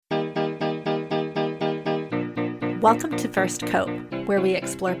Welcome to First Coat, where we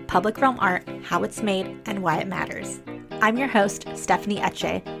explore public realm art, how it's made, and why it matters. I'm your host, Stephanie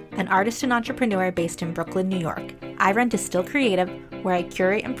Etche, an artist and entrepreneur based in Brooklyn, New York. I run Distill Creative, where I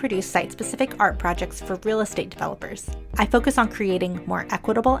curate and produce site-specific art projects for real estate developers. I focus on creating more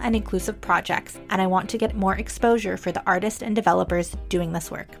equitable and inclusive projects, and I want to get more exposure for the artists and developers doing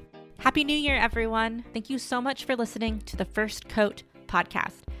this work. Happy New Year, everyone! Thank you so much for listening to the First Coat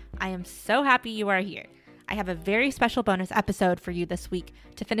podcast. I am so happy you are here. I have a very special bonus episode for you this week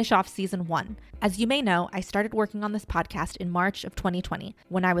to finish off season 1. As you may know, I started working on this podcast in March of 2020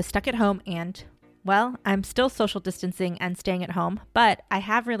 when I was stuck at home and, well, I'm still social distancing and staying at home, but I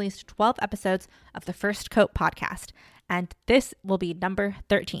have released 12 episodes of the First Coat podcast, and this will be number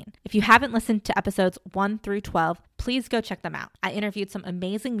 13. If you haven't listened to episodes 1 through 12, please go check them out. I interviewed some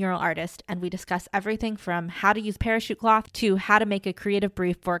amazing mural artists, and we discuss everything from how to use parachute cloth to how to make a creative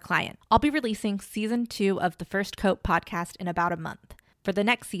brief for a client. I'll be releasing season 2 of the First Coat podcast in about a month. For the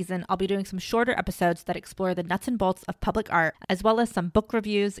next season, I'll be doing some shorter episodes that explore the nuts and bolts of public art, as well as some book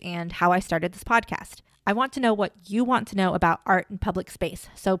reviews and how I started this podcast. I want to know what you want to know about art in public space,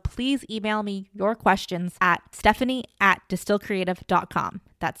 so please email me your questions at stephanie@distillcreative.com.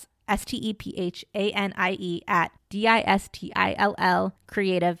 That's STEPHANIE at DISTILL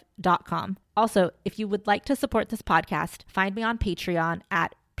creative.com. Also, if you would like to support this podcast, find me on Patreon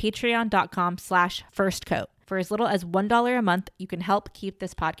at patreon.com/firstcoat. For as little as $1 a month, you can help keep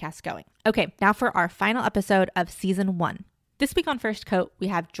this podcast going. Okay, now for our final episode of season 1. This week on First Coat, we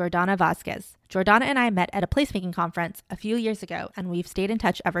have Jordana Vasquez. Jordana and I met at a placemaking conference a few years ago, and we've stayed in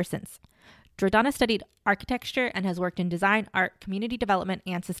touch ever since. Jordana studied architecture and has worked in design, art, community development,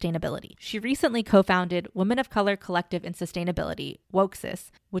 and sustainability. She recently co-founded Women of Color Collective in Sustainability,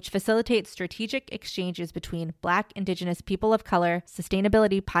 WOCSUS, which facilitates strategic exchanges between Black, Indigenous, people of color,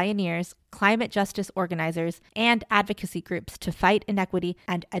 sustainability pioneers, climate justice organizers, and advocacy groups to fight inequity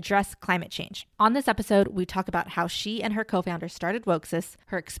and address climate change. On this episode, we talk about how she and her co-founder started WOCSUS,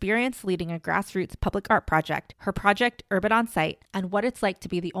 her experience leading a grassroots public art project, her project Urban On Site, and what it's like to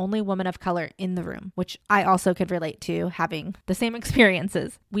be the only woman of color in the room, which I also could relate to, having the same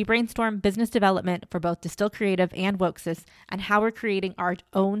experiences. We brainstorm business development for both Distill Creative and WOCSUS and how we're creating our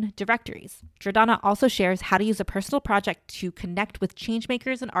own directories. Jordana also shares how to use a personal project to connect with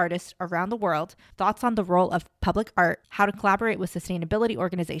changemakers and artists around the world, thoughts on the role of public art, how to collaborate with sustainability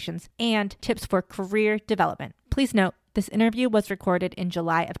organizations, and tips for career development. Please note, this interview was recorded in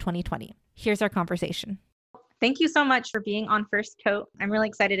July of 2020. Here's our conversation. Thank you so much for being on First Coat. I'm really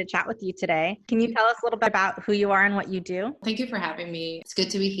excited to chat with you today. Can you tell us a little bit about who you are and what you do? Thank you for having me. It's good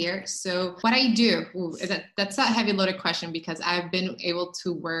to be here. So what I do, that's a heavy loaded question because I've been able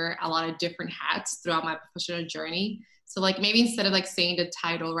to wear a lot of different hats throughout my professional journey. So like maybe instead of like saying the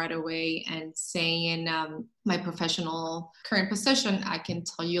title right away and saying my professional current position, I can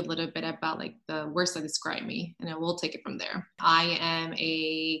tell you a little bit about like the words that describe me and then we'll take it from there. I am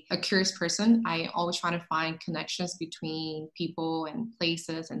a curious person. I always try to find connections between people and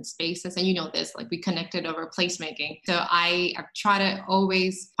places and spaces. And you know this, like we connected over placemaking. So I try to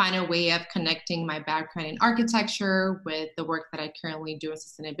always find a way of connecting my background in architecture with the work that I currently do in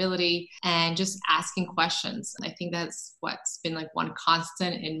sustainability and just asking questions. I think that's what's been like one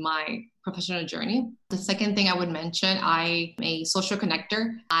constant in my professional journey. The second thing I would mention, I am a social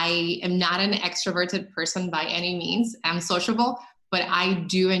connector. I am not an extroverted person by any means. I'm sociable, but I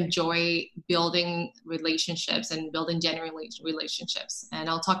do enjoy building relationships and building genuine relationships. And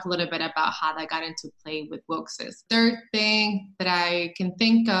I'll talk a little bit about how that got into play with WOCSUS. Third thing that I can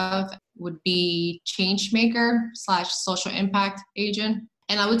think of would be change maker / social impact agent.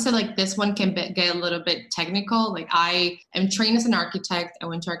 And I would say like this one can get a little bit technical. Like I am trained as an architect. I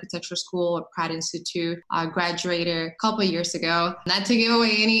went to architecture school at Pratt Institute. I graduated a couple of years ago. Not to give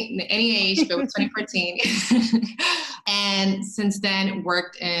away any age, but it was 2014. And since then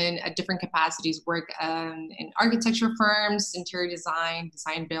worked in different capacities, worked in architecture firms, interior design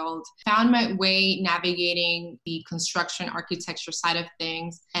build. Found my way navigating the construction architecture side of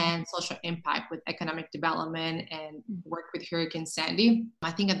things and social impact with economic development and worked with Hurricane Sandy.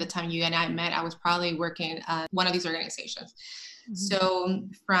 I think at the time you and I met, I was probably working at one of these organizations. Mm-hmm. So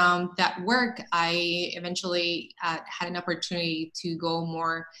from that work, I eventually had an opportunity to go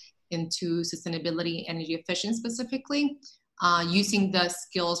more into sustainability, energy efficient specifically, using the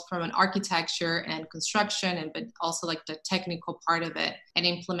skills from an architecture and construction, but also like the technical part of it and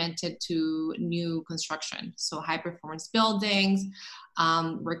implement it to new construction. So high performance buildings,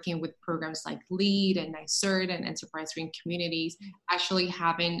 working with programs like LEED and NYSERD and Enterprise Green Communities, actually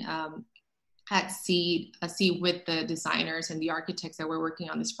having had a seat with the designers and the architects that were working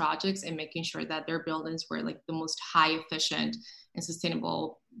on these projects and making sure that their buildings were like the most high efficient and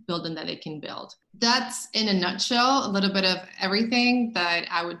sustainable building that they can build. That's in a nutshell, a little bit of everything that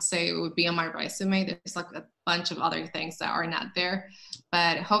I would say would be on my resume. There's like a bunch of other things that are not there,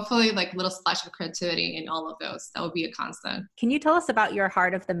 but hopefully like a little splash of creativity in all of those. That would be a constant. Can you tell us about your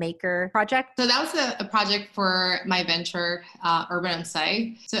Heart of the Maker project? So that was a project for my venture, Urban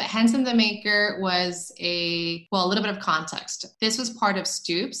Insight. So Handsome the Maker was a little bit of context. This was part of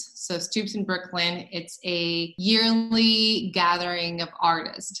Stoops. So Stoops in Brooklyn, it's a yearly gathering of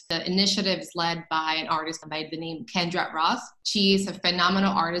artists. The initiative is led by an artist by the name Kendra Roth. She is a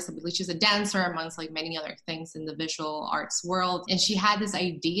phenomenal artist. I believe she's a dancer amongst like many other things in the visual arts world. And she had this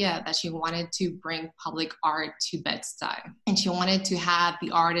idea that she wanted to bring public art to Bed-Stuy. And she wanted to have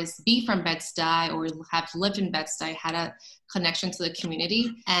the artists be from Bed-Stuy or have lived in Bed-Stuy, had a connection to the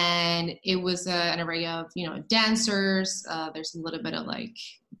community. And it was an array of, dancers. There's a little bit of like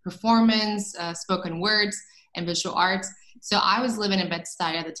performance, spoken words, and visual arts. So I was living in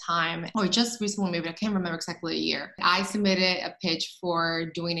Bed-Stuy at the time, or just recently moved. I can't remember exactly a year. I submitted a pitch for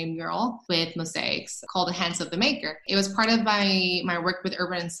doing a mural with mosaics called The Hands of the Maker. It was part of my work with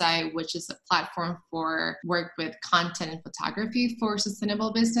Urban Insight, which is a platform for work with content and photography for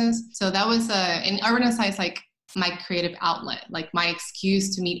sustainable business. So that was and Urban Insight is like my creative outlet, like my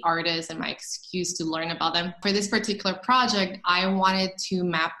excuse to meet artists and my excuse to learn about them. For this particular project, I wanted to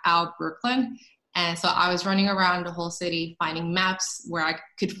map out Brooklyn. And so I was running around the whole city finding maps where I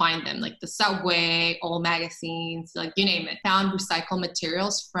could find them, like the subway, old magazines, like you name it. Found recycled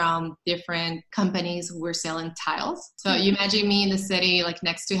materials from different companies who were selling tiles. So you imagine me in the city, like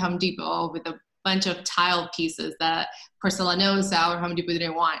next to Home Depot with a bunch of tile pieces that Porcelanosa or Home Depot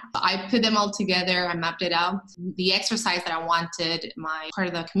didn't want. I put them all together, I mapped it out. The exercise that I wanted my part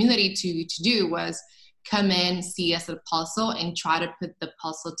of the community to do was come in, see us at a puzzle, and try to put the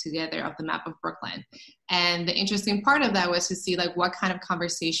puzzle together of the map of Brooklyn. And the interesting part of that was to see like what kind of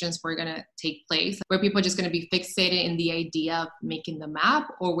conversations were going to take place. Were people just going to be fixated in the idea of making the map,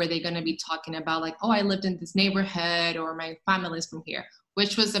 or were they going to be talking about like, oh, I lived in this neighborhood, or my family's from here?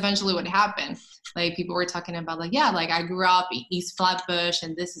 Which was eventually what happened. Like people were talking about like, yeah, like I grew up in East Flatbush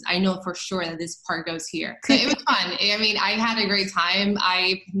and I know for sure that this part goes here. So it was fun. I mean, I had a great time.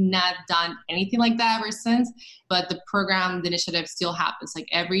 I've not done anything like that ever since, but the initiative still happens. Like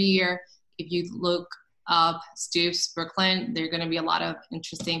every year, if you look up Stoops, Brooklyn, there are going to be a lot of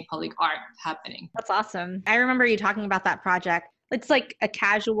interesting public art happening. That's awesome. I remember you talking about that project. It's like a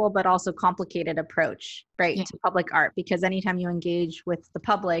casual but also complicated approach, right, to public art, because anytime you engage with the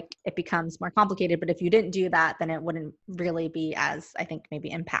public, it becomes more complicated. But if you didn't do that, then it wouldn't really be as, I think, maybe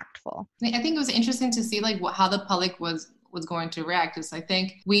impactful. I think it was interesting to see like how the public was going to react, because I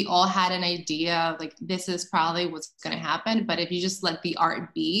think we all had an idea of like, this is probably what's going to happen. But if you just let the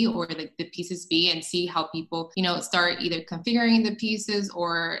art be, or like the pieces be, and see how people, start either configuring the pieces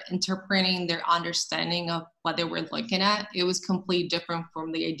or interpreting their understanding of what they were looking at, it was completely different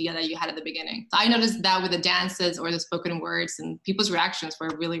from the idea that you had at the beginning. So I noticed that with the dances or the spoken words, and people's reactions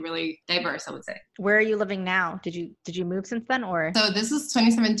were really, really diverse, I would say. Where are you living now? Did you move since then, or? So this is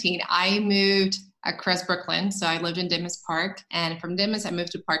 2017. I moved across Brooklyn. So I lived in Dimmons Park, and from Dimmons I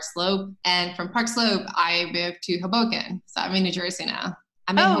moved to Park Slope, and from Park Slope I moved to Hoboken. So I'm in New Jersey now.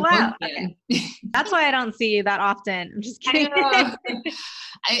 I'm in Hoboken. Wow. Okay. That's why I don't see you that often. I'm just kidding.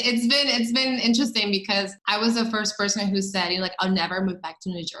 It's been interesting, because I was the first person who said, I'll never move back to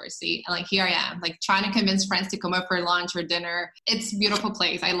New Jersey. And here I am, trying to convince friends to come over for lunch or dinner. It's a beautiful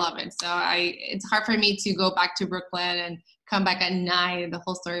place. I love it. So it's hard for me to go back to Brooklyn and come back at night, the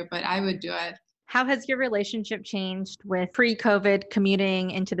whole story, but I would do it. How has your relationship changed with pre-COVID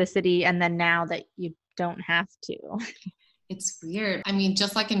commuting into the city, and then now that you don't have to? It's weird. I mean,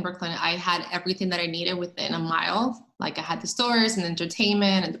 just like in Brooklyn, I had everything that I needed within a mile. Like I had the stores and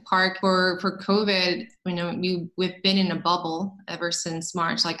entertainment and the park. For COVID, we've been in a bubble ever since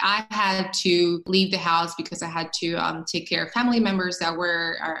March. Like I had to leave the house because I had to take care of family members that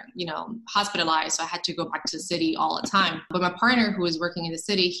were hospitalized. So I had to go back to the city all the time. But my partner, who was working in the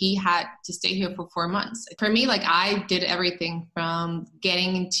city, he had to stay here for 4 months. For me, I did everything from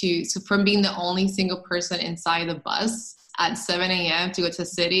from being the only single person inside the bus at 7 a.m. to go to the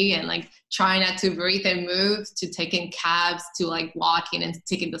city and trying not to breathe and move, to taking cabs, to walking and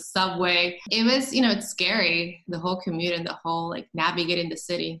taking the subway. It was, it's scary, the whole commute and the whole navigating the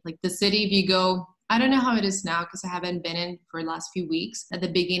city. The city, if you go, I don't know how it is now because I haven't been in for the last few weeks. At the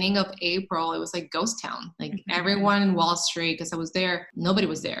beginning of April, it was ghost town. Everyone in Wall Street, because I was there, nobody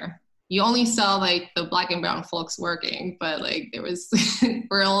was there. you only saw like the black and brown folks working, but like there was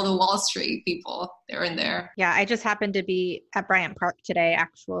for all the Wall Street people, they were in there. Yeah, I just happened to be at Bryant Park today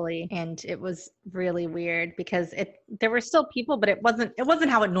actually, and it was really weird because there were still people, but it wasn't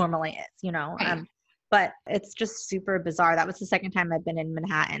how it normally is, you know. Right. But it's just super bizarre. That was the second time I've been in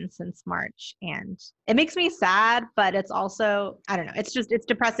Manhattan since March. And it makes me sad, but it's also, I don't know, it's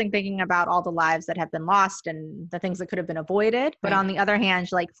depressing thinking about all the lives that have been lost and the things that could have been avoided. But on the other hand,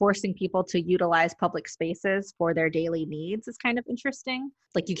 like forcing people to utilize public spaces for their daily needs is kind of interesting.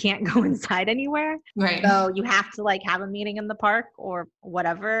 Like you can't go inside anywhere. Right. So you have to like have a meeting in the park or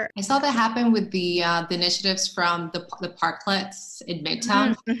whatever. I saw that happen with the initiatives from the parklets in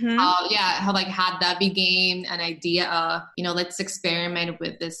Midtown. Mm-hmm. How like had that became an idea of, let's experiment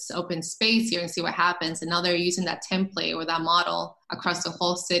with this open space here and see what happens. And now they're using that template or that model across the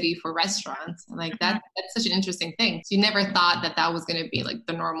whole city for restaurants. And like that's such an interesting thing. So you never thought that was going to be like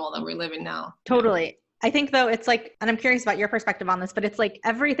the normal that we're living now. Totally. I think though it's like, and I'm curious about your perspective on this, but it's like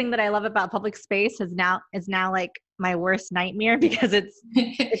everything that I love about public space is now like my worst nightmare because it's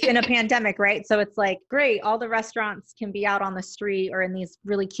in a pandemic, right? So it's like, great, all the restaurants can be out on the street or in these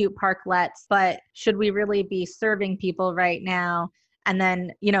really cute parklets, but should we really be serving people right now? And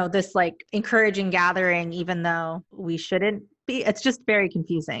then, this like encouraging gathering, even though we shouldn't be, it's just very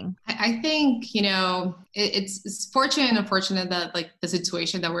confusing. I think, it's fortunate and unfortunate that like the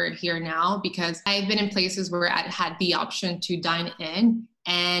situation that we're here now, because I've been in places where I had the option to dine in.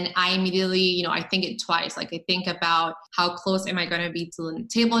 And I immediately, I think it twice. Like I think about how close am I going to be to the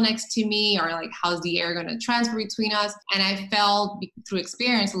table next to me, or like how's the air going to transfer between us? And I felt through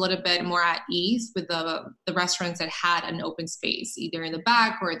experience a little bit more at ease with the restaurants that had an open space, either in the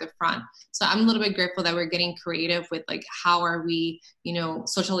back or the front. So I'm a little bit grateful that we're getting creative with like how are we,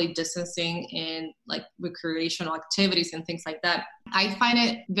 socially distancing in like recreational activities and things like that. I find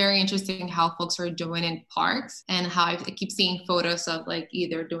it very interesting how folks are doing in parks and how I keep seeing photos of like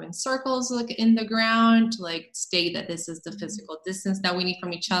either doing circles like in the ground to like state that this is the physical distance that we need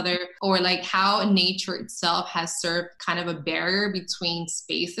from each other, or like how nature itself has served kind of a barrier between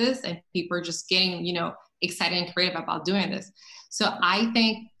spaces and people are just getting, excited and creative about doing this. So I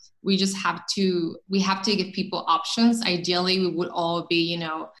think we have to give people options. Ideally, we would all be,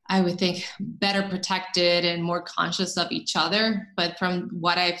 I would think better protected and more conscious of each other. But from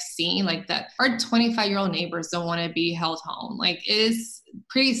what I've seen, like that our 25-year-old neighbors don't want to be held home. Like it is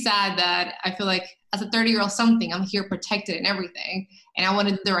pretty sad that I feel like as a 30-year-old something, I'm here protected and everything. And I want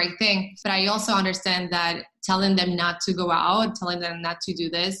to do the right thing. But I also understand that telling them not to go out, telling them not to do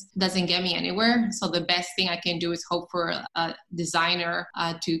this doesn't get me anywhere. So the best thing I can do is hope for a designer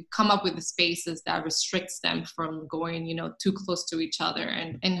to come up with the spaces that restricts them from going, too close to each other,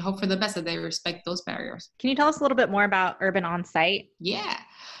 and hope for the best that they respect those barriers. Can you tell us a little bit more about Urban On-Site? Yeah.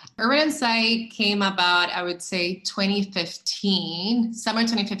 Urban On-Site came about, I would say 2015, summer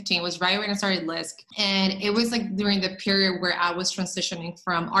 2015 was right when I started LISC. And it was like during the period where I was transitioning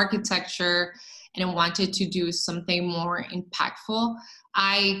from architecture and wanted to do something more impactful.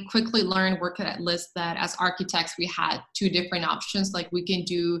 I quickly learned working at LISC that as architects, we had two different options. Like we can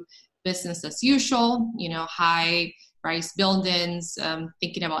do business as usual, high rise buildings,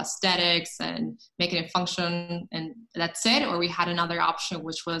 thinking about aesthetics and making it function, and that's it. Or we had another option,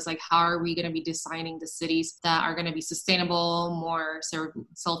 which was like, how are we going to be designing the cities that are going to be sustainable, more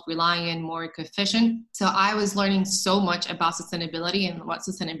self-reliant, more efficient? So I was learning so much about sustainability and what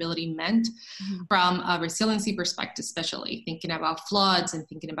sustainability meant from a resiliency perspective, especially thinking about floods and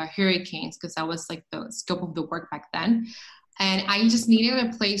thinking about hurricanes, because that was like the scope of the work back then. And I just needed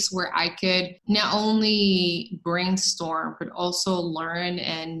a place where I could not only brainstorm, but also learn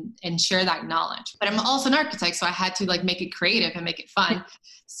and share that knowledge. But I'm also an architect, so I had to like make it creative and make it fun.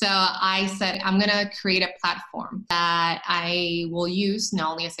 So I said, I'm going to create a platform that I will use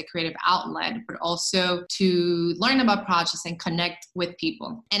not only as a creative outlet, but also to learn about projects and connect with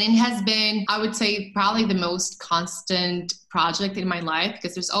people. And it has been, I would say, probably the most constant project in my life,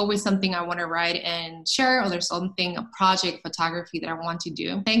 because there's always something I want to write and share, or there's something, a project, photography that I want to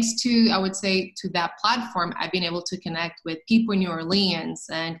do. Thanks to, I would say, to that platform, I've been able to connect with people in New Orleans.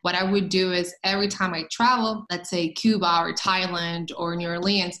 And what I would do is every time I travel, let's say Cuba or Thailand or New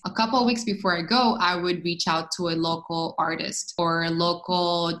Orleans, a couple of weeks before I go, I would reach out to a local artist or a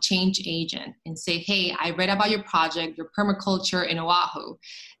local change agent and say, hey, I read about your project, your permaculture in Oahu,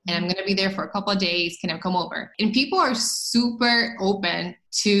 and I'm going to be there for a couple of days. Can I come over? And people are super open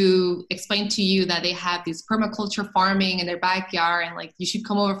to explain to you that they have this permaculture farming in their backyard and like you should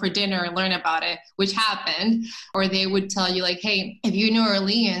come over for dinner and learn about it, which happened. Or they would tell you like, hey, if you're in New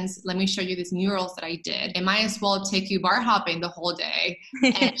Orleans, let me show you these murals that I did. It might as well take you bar hopping the whole day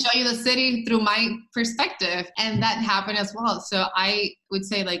and show you the city through my perspective. And that happened as well. So I would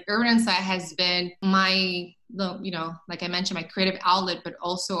say like Urban Insight has been like I mentioned, my creative outlet, but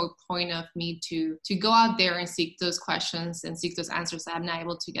also a point of me to go out there and seek those questions and seek those answers that I'm not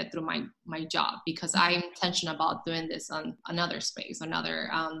able to get through my job, because I'm intentional about doing this on another space, another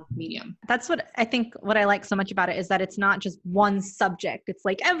medium. That's what I like so much about it is that it's not just one subject. It's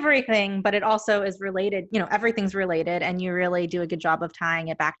like everything, but it also is related. Everything's related, and you really do a good job of tying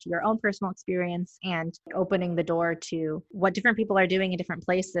it back to your own personal experience and opening the door to what different people are doing in different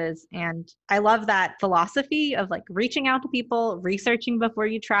places. And I love that philosophy of like reaching out to people, researching before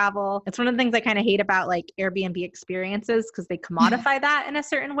you travel. It's one of the things I kind of hate about like Airbnb experiences because they commodify that in a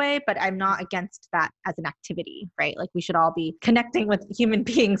certain way, but I'm not against that as an activity, right? Like we should all be connecting with human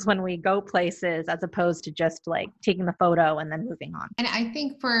beings when we go places as opposed to just like taking the photo and then moving on. And I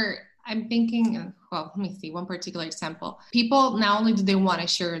think I'm thinking, well, let me see one particular example. People, not only do they want to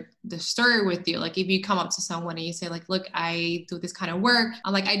share the story with you, like if you come up to someone and you say like, look, I do this kind of work.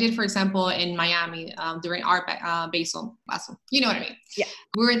 Like I did, for example, in Miami during Art Basel. You know what I mean? Yeah.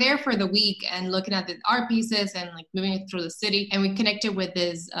 We were there for the week and looking at the art pieces and like moving it through the city. And we connected with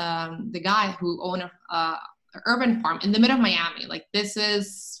this, the guy who owned a urban farm in the middle of Miami. Like this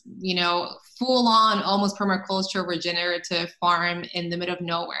is, full on almost permaculture regenerative farm in the middle of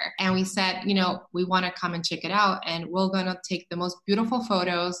nowhere. And we said, we want to come and check it out. And we're going to take the most beautiful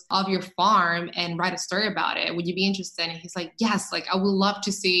photos of your farm and write a story about it. Would you be interested? And he's like, yes, like I would love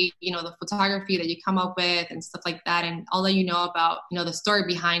to see, the photography that you come up with and stuff like that. And I'll let you know about, the story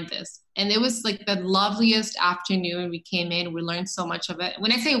behind this. And it was like the loveliest afternoon. We came in, we learned so much of it.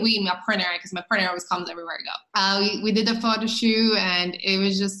 When I say we, my partner, because my partner always comes everywhere I go. We did the photo shoot and it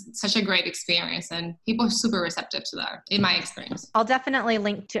was just such a great experience. And people are super receptive to that, in my experience. I'll definitely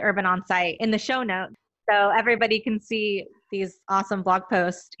link to Urban Onsite in the show notes so everybody can see these awesome blog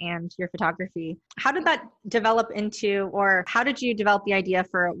posts and your photography. How did that develop into, or how did you develop the idea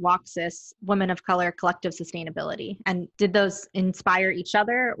for WOCSUS, Women of Color Collective Sustainability? And did those inspire each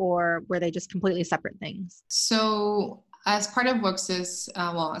other, or were they just completely separate things? So as part of WOCSUS,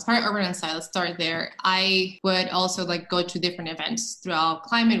 as part of Urban Insight, let's start there. I would also like go to different events throughout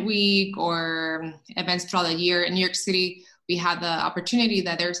Climate Week or events throughout the year in New York City. We had the opportunity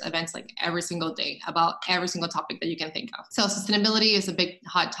that there's events like every single day about every single topic that you can think of. So sustainability is a big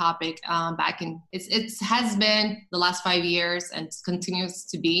hot topic it has been the last 5 years and continues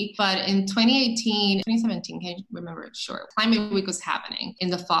to be. But in 2017, can't remember it sure, Climate Week was happening in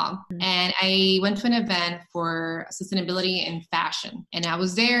the fall. Mm-hmm. And I went to an event for sustainability in fashion. And I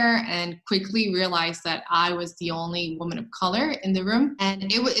was there and quickly realized that I was the only woman of color in the room. And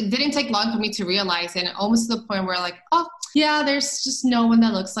it didn't take long for me to realize, and almost to the point where like, oh, yeah, there's just no one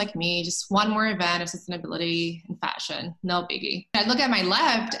that looks like me. Just one more event of sustainability and fashion. No biggie. I look at my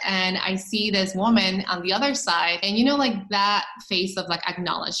left and I see this woman on the other side. And like that face of like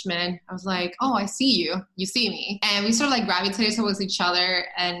acknowledgement. I was like, oh, I see you. You see me. And we sort of like gravitated towards each other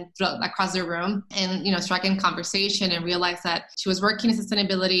and across the room and, struck in conversation and realized that she was working in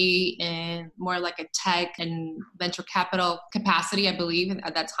sustainability in more like a tech and venture capital capacity, I believe,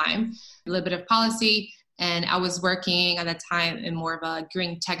 at that time. A little bit of policy. And I was working at that time in more of a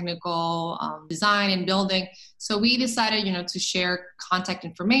green technical design and building. So we decided, to share contact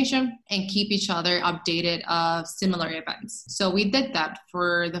information and keep each other updated of similar events. So we did that.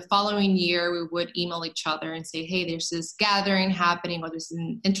 For the following year, we would email each other and say, hey, there's this gathering happening, or there's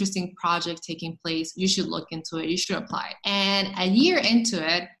an interesting project taking place. You should look into it. You should apply. And a year into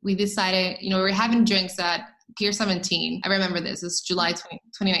it, we decided, we were having drinks at Pier 17. I remember this. It's July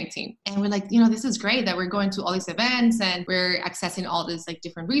 2019. And we're like, this is great that we're going to all these events and we're accessing all these like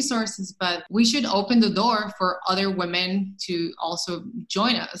different resources, but we should open the door for other women to also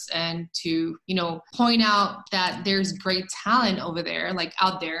join us and to, point out that there's great talent over there, like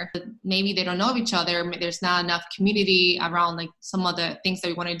out there. But maybe they don't know of each other. There's not enough community around like some of the things that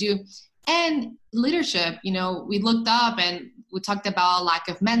we want to do. And leadership, we looked up and we talked about lack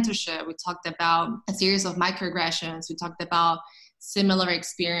of mentorship. We talked about a series of microaggressions. We talked about similar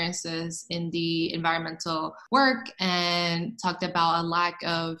experiences in the environmental work and talked about a lack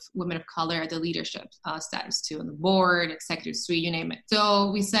of women of color at the leadership status too, on the board, executive suite, you name it.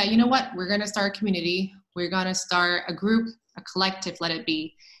 So we said, you know what, we're going to start a community. We're going to start a group, a collective, let it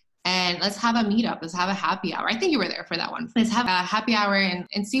be. and let's have a meetup. Let's have a happy hour. I think you were there for that one. Let's have a happy hour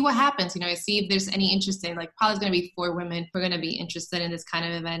and see what happens, see if there's any interest in, like, probably going to be 4 women who are going to be interested in this kind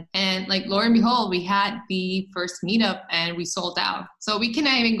of event. And like, lo and behold, we had the first meetup and we sold out. So we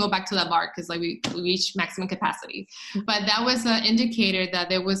cannot even go back to that bar because like we reached maximum capacity. But that was an indicator that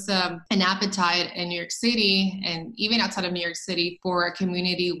there was an appetite in New York City and even outside of New York City for a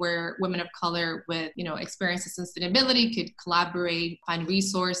community where women of color with, experiences in sustainability could collaborate, find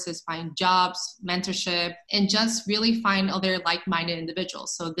resources, find jobs, mentorship, and just really find other like-minded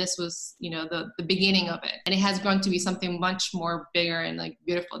individuals. So this was, the beginning of it. And it has grown to be something much more bigger and like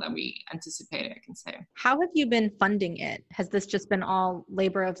beautiful than we anticipated, I can say. How have you been funding it? Has this just been all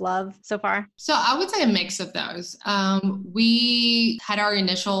labor of love so far? So I would say a mix of those. We had our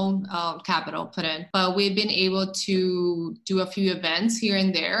initial capital put in, but we've been able to do a few events here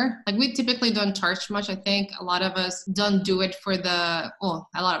and there. Like, we typically don't charge much. I think a lot of us don't do it for a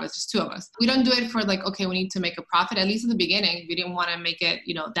lot of us, just 2 of us. We don't do it for like, okay, we need to make a profit. At least in the beginning, we didn't want to make it,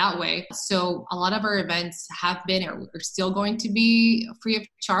 that way. So a lot of our events have been or are still going to be free of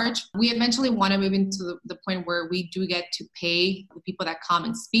charge. We eventually want to move into the point where we do get to pay the people that come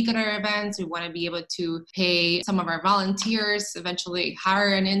and speak at our events. We want to be able to pay some of our volunteers, eventually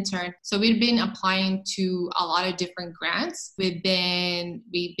hire an intern. So we've been applying to a lot of different grants. We've been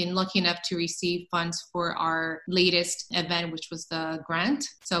lucky enough to receive funds for our latest event, which was the grant.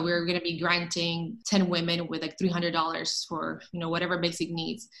 So we're going to be granting 10 women with like $300 for, whatever basic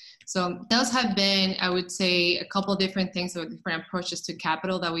needs. So those have been, I would say, a couple of different things or different approaches to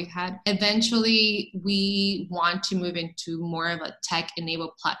capital that we had. Eventually, we want to move into more of a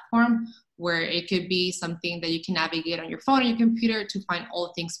tech-enabled platform where it could be something that you can navigate on your phone or your computer to find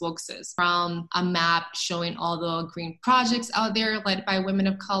all things WOXes, from a map showing all the green projects out there led by women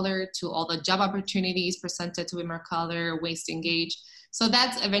of color to all the job opportunities presented to women of color, ways to engage. So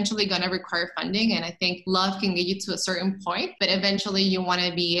that's eventually going to require funding. And I think love can get you to a certain point, but eventually you want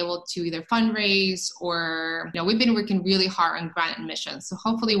to be able to either fundraise or, we've been working really hard on grant admissions. So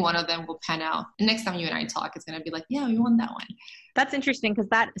hopefully one of them will pan out. And next time you and I talk, it's going to be like, yeah, we won that one. That's interesting because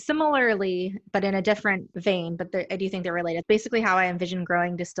that similarly, but in a different vein, but I do think they're related. Basically how I envision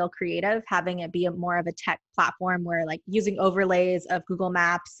growing Distill Creative, having it be more of a tech platform where like using overlays of Google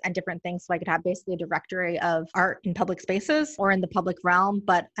Maps and different things. So I could have basically a directory of art in public spaces or in the public realm,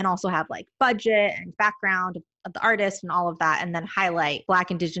 and also have like budget and background of the artist and all of that, and then highlight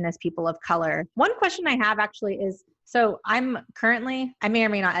Black, Indigenous, people of color. One question I have actually is, so I'm currently, I may or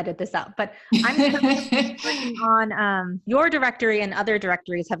may not edit this out, but I'm working on your directory, and other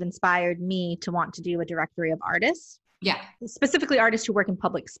directories have inspired me to want to do a directory of artists. Yeah. Specifically artists who work in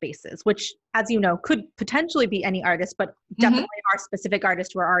public spaces, which, as you know, could potentially be any artist, but definitely are specific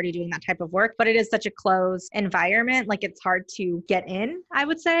artists who are already doing that type of work. But it is such a closed environment. Like, it's hard to get in, I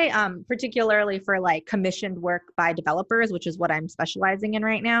would say, particularly for like commissioned work by developers, which is what I'm specializing in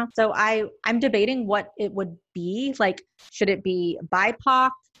right now. So I'm debating what it would be. Like, should it be BIPOC?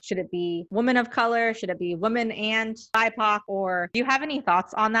 Should it be women of color? Should it be women and BIPOC? Or do you have any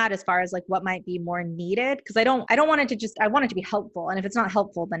thoughts on that as far as like what might be more needed? Because I don't want it to I want it to be helpful. And if it's not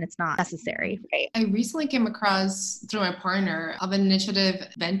helpful, then it's not necessary. Right? I recently came across, through my partner, of an initiative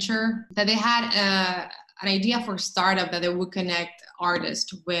venture that they had an idea for a startup that they would connect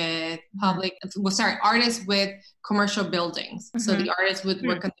artists with artists with commercial buildings. Mm-hmm. So the artists would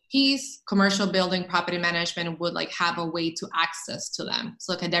work on the piece, commercial building, property management would like have a way to access to them.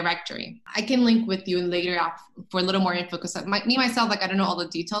 So like a directory. I can link with you later for a little more info because myself, I don't know all the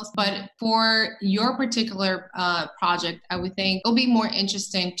details, but for your particular project, I would think it'll be more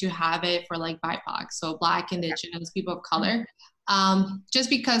interesting to have it for like BIPOC. So Black, Indigenous, people of color. Mm-hmm. Just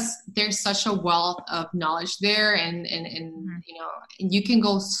because there's such a wealth of knowledge there and you can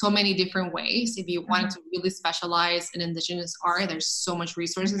go so many different ways. If you wanted to really specialize in Indigenous art, there's so much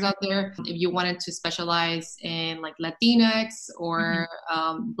resources out there. If you wanted to specialize in like Latinx or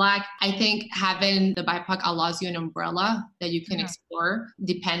Black, I think having the BIPOC allows you an umbrella that you can explore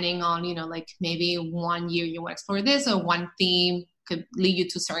depending on, like maybe one year you want to explore this or one theme could lead you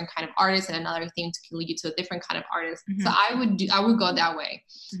to a certain kind of artist and another theme can lead you to a different kind of artist. So I would go that way.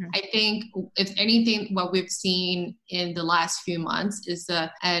 I think if anything, what we've seen in the last few months is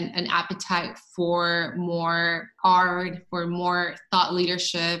an appetite for more art, for more thought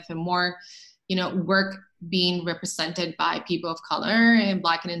leadership and more, work being represented by people of color and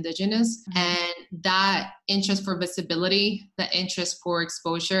Black and Indigenous. And that interest for visibility, the interest for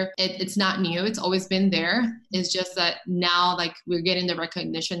exposure, it's not new. It's always been there. It's just that now like we're getting the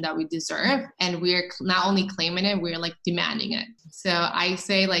recognition that we deserve, and we're not only claiming it, we're like demanding it. So I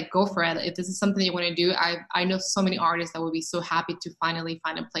say like, go for it. If this is something you want to do, I know so many artists that would be so happy to finally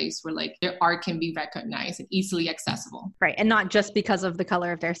find a place where like their art can be recognized and easily accessible. Right. And not just because of the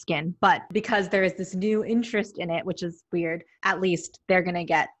color of their skin, but because there is this new interest in it, which is weird. At least they're going to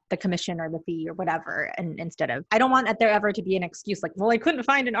get the commission or the fee or whatever. And instead of, I don't want there ever to be an excuse like, well, I couldn't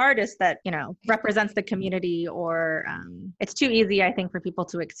find an artist that, you know, represents the community, or it's too easy, I think, for people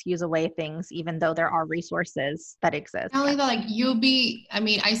to excuse away things, even though there are resources that exist. Not only that, like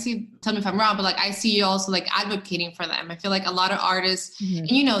I see, tell me if I'm wrong, but like I see you also like advocating for them. I feel like a lot of artists,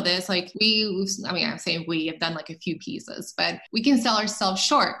 and you know this, like I'm saying we have done like a few pieces, but we can sell ourselves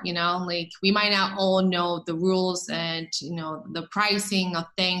short, you know, like we might not all know the rules and, you know, the pricing of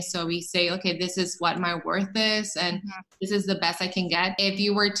things. So we say, okay, this is what my worth is, and this is the best I can get. If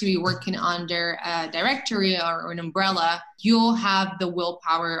you were to be working under a directory or an umbrella, you'll have the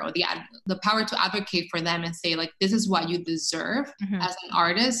willpower or the power to advocate for them and say, like, this is what you deserve as an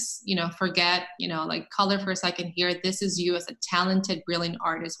artist. You know, forget, you know, like color for a second here. This is you as a talented, brilliant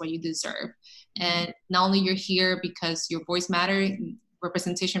artist, what you deserve. And not only you're here because your voice matters,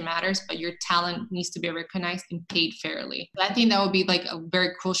 representation matters, but your talent needs to be recognized and paid fairly. So I think that would be like a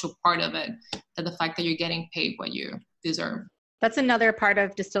very crucial part of it, that the fact that you're getting paid what you deserve. That's another part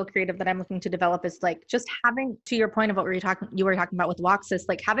of Distill Creative that I'm looking to develop, is like just having, to your point of what you were talking about with Woxus,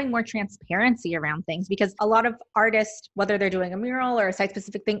 like having more transparency around things, because a lot of artists, whether they're doing a mural or a site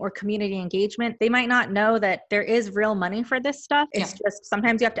specific thing or community engagement, they might not know that there is real money for this stuff. It's just,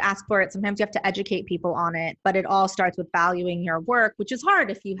 sometimes you have to ask for it. Sometimes you have to educate people on it, but it all starts with valuing your work, which is hard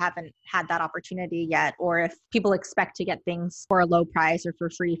if you haven't had that opportunity yet, or if people expect to get things for a low price or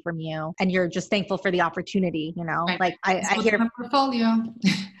for free from you, and you're just thankful for the opportunity, you know, like I hear portfolio.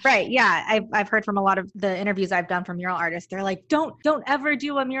 Right. Yeah. I've heard from a lot of the interviews I've done from mural artists. They're like, don't ever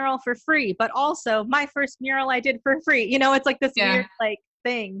do a mural for free. But also my first mural I did for free. You know, it's like this weird like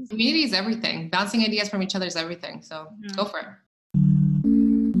thing. Community is everything. Bouncing ideas from each other is everything. So go for it.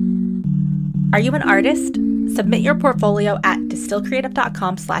 Are you an artist? Submit your portfolio at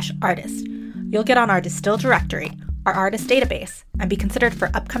distillcreative.com/artist. You'll get on our Distill directory, our artist database, and be considered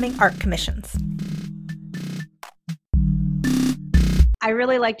for upcoming art commissions. I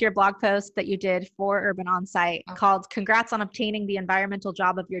really liked your blog post that you did for Urban Onsite called "Congrats on obtaining the environmental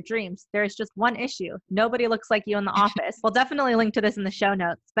job of your dreams. There's just one issue. Nobody looks like you in the office." We'll definitely link to this in the show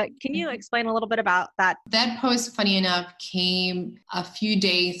notes, but can you explain a little bit about that? That post, funny enough, came a few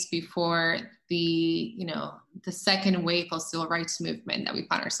days before the second wave of civil rights movement that we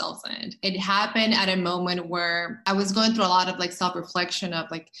found ourselves in. It happened at a moment where I was going through a lot of like self-reflection of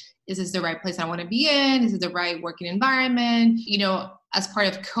like, is this the right place I want to be in? Is it the right working environment? You know, as part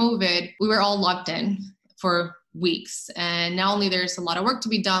of COVID, we were all locked in for weeks. And not only there's a lot of work to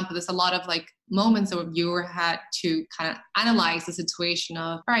be done, but there's a lot of like moments where you had to kind of analyze the situation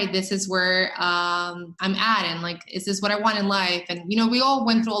of, all right, this is where I'm at. And like, is this what I want in life? And, you know, we all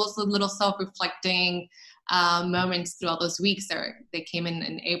went through all those little self-reflecting moments throughout those weeks that came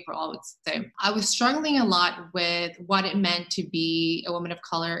in April, I would say. I was struggling a lot with what it meant to be a woman of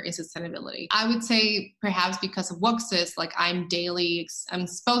color in sustainability. I would say perhaps because of Woxus, like I'm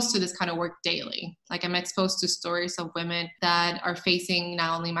exposed to this kind of work daily. Like I'm exposed to stories of women that are facing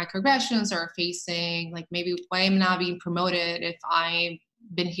not only microaggressions, or facing like, maybe why I'm not being promoted if I've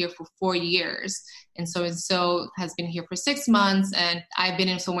been here for 4 years and so has been here for 6 months, and I've been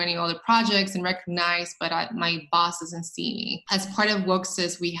in so many other projects and recognized, but my boss doesn't see me. As part of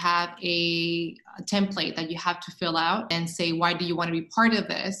Woxus, we have a template that you have to fill out and say, why do you want to be part of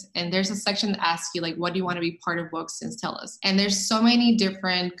this? And there's a section that asks you like, what do you want to be part of Woxus? Tell us. And there's so many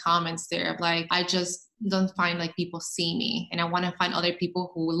different comments there of like, I just don't find like people see me, and I want to find other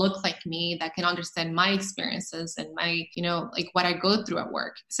people who look like me that can understand my experiences and my, you know, like what I go through at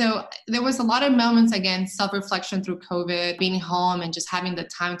work. So there was a lot of moments, again, self-reflection through COVID, being home and just having the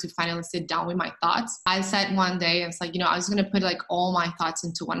time to finally sit down with my thoughts. I said one day, it's like, you know, I was going to put like all my thoughts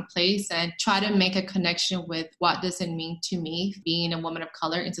into one place and try to make a connection with what does it mean to me being a woman of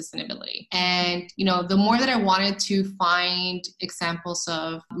color in sustainability. And, you know, the more that I wanted to find examples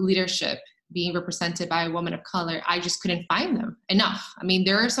of leadership being represented by a woman of color, I just couldn't find them enough. I mean,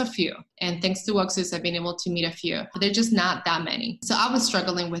 there's a few, and thanks to Woxus, I've been able to meet a few, but they're just not that many. So I was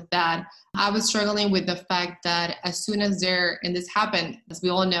struggling with that. I was struggling with the fact that as soon as and this happened, as we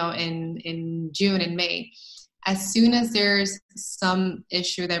all know, in June and May, as soon as there's some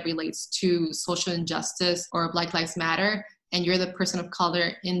issue that relates to social injustice or Black Lives Matter, and you're the person of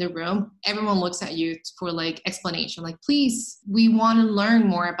color in the room, everyone looks at you for like explanation. Like, please, we want to learn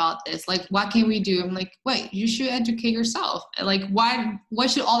more about this. Like, what can we do? I'm like, wait, you should educate yourself. Like, why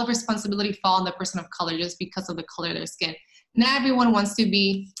should all the responsibility fall on the person of color just because of the color of their skin? Not everyone wants to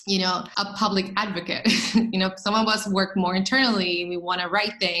be, a public advocate. Some of us work more internally. We want to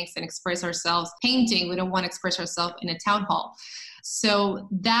write things and express ourselves. Painting, we don't want to express ourselves in a town hall. So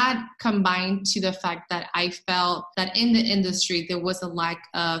that combined to the fact that I felt that in the industry, there was a lack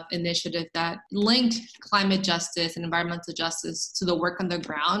of initiative that linked climate justice and environmental justice to the work on the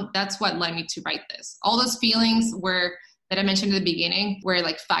ground. That's what led me to write this. All those feelings that I mentioned at the beginning were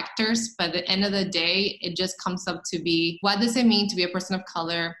like factors, but at the end of the day, it just comes up to be, what does it mean to be a person of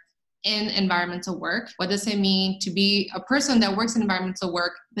color in environmental work? What does it mean to be a person that works in environmental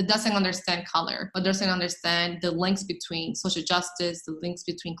work but doesn't understand color, but doesn't understand the links between social justice, the links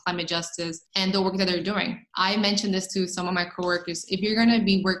between climate justice, and the work that they're doing? I mentioned this to some of my coworkers. If you're going to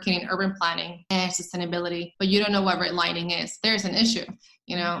be working in urban planning and sustainability, but you don't know what redlining is, there's an issue.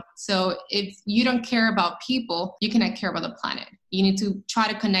 So if you don't care about people, you cannot care about the planet. You need to try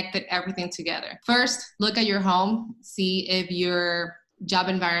to connect everything together. First, look at your home, see if your job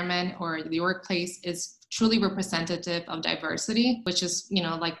environment or the workplace is truly representative of diversity, which is,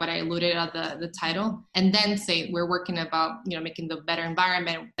 like what I alluded at the title, and then say we're working about, making the better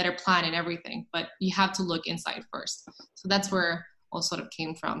environment, better plan and everything. But you have to look inside first. So that's where all sort of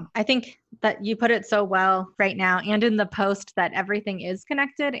came from. I think that you put it so well right now and in the post that everything is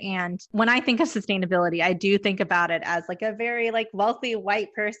connected. And when I think of sustainability, I do think about it as like a very like wealthy white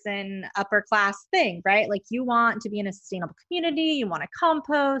person, upper class thing, right? Like you want to be in a sustainable community, you want to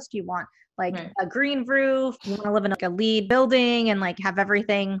compost, you want like a green roof, you want to live in like a LEED building and like have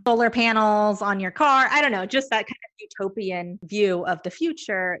everything, solar panels on your car. I don't know, just that kind of utopian view of the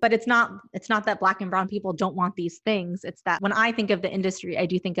future. But it's not that Black and brown people don't want these things. It's that when I think of the industry, I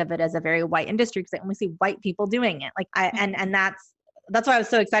do think of it as a very white industry because I only see white people doing it. Like and that's why I was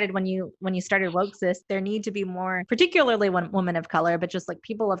so excited when you started WokeSis. There need to be more, particularly when women of color, but just like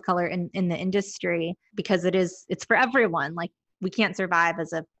people of color in the industry, because it's for everyone. Like we can't survive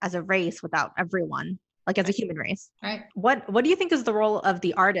as a race without everyone, like as a human race. Right. What do you think is the role of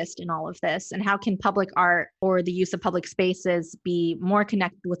the artist in all of this? And how can public art or the use of public spaces be more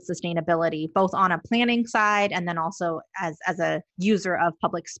connected with sustainability, both on a planning side and then also as a user of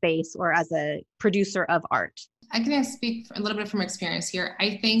public space or as a producer of art? I can speak a little bit from experience here.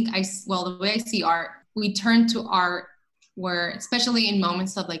 I think the way I see art, we turn to art where, especially in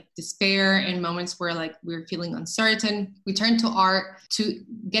moments of like despair and moments where like we're feeling uncertain, we turn to art to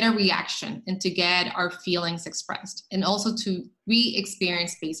get a reaction and to get our feelings expressed and also to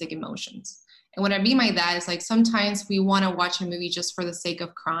re-experience basic emotions. And what I mean by that is like sometimes we want to watch a movie just for the sake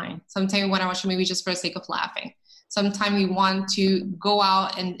of crying. Sometimes we want to watch a movie just for the sake of laughing. Sometimes we want to go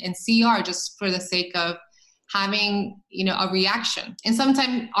out and see art just for the sake of having, a reaction. And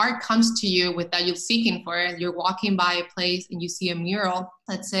sometimes art comes to you with that you're seeking for it. You're walking by a place and you see a mural,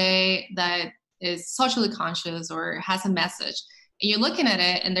 let's say, that is socially conscious or has a message. And you're looking at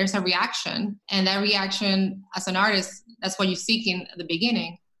it and there's a reaction. And that reaction as an artist, that's what you're seeking at the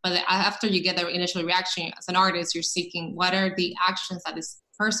beginning. But after you get the initial reaction, as an artist, you're seeking what are the actions that this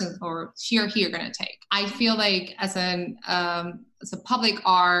person or she or he are going to take. I feel like as a public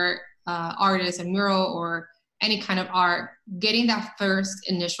art artist, a mural or any kind of art, getting that first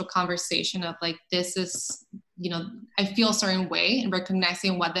initial conversation of like, this is, I feel a certain way, and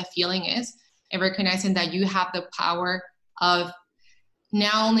recognizing what the feeling is and recognizing that you have the power of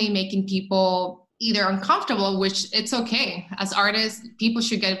not only making people either uncomfortable, which it's okay. As artists, people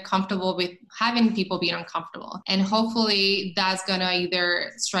should get comfortable with having people being uncomfortable. And hopefully that's gonna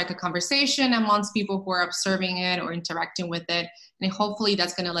either strike a conversation amongst people who are observing it or interacting with it. And hopefully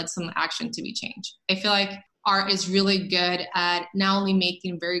that's gonna lead some action to be changed. I feel like art is really good at not only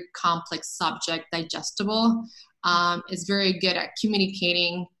making very complex subject digestible, is very good at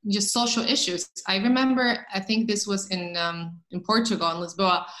communicating just social issues. I remember, I think this was in Portugal, in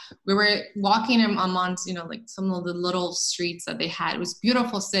Lisboa, we were walking amongst, like some of the little streets that they had. It was a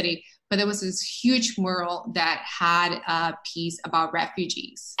beautiful city, but there was this huge mural that had a piece about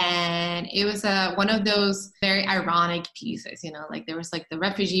refugees. And it was one of those very ironic pieces, like there was like the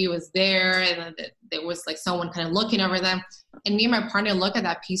refugee was there and there was like someone kind of looking over them. And me and my partner looked at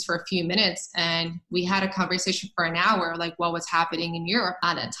that piece for a few minutes and we had a conversation for an hour, like what was happening in Europe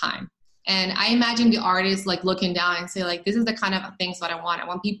at that time. And I imagine the artist like looking down and say like, this is the kind of things that I want. I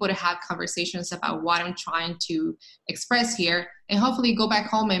want people to have conversations about what I'm trying to express here, and hopefully go back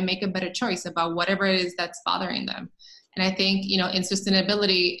home and make a better choice about whatever it is that's bothering them. And I think, you know, in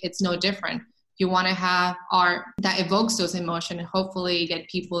sustainability, it's no different. You want to have art that evokes those emotions and hopefully get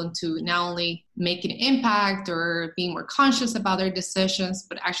people into not only making an impact or being more conscious about their decisions,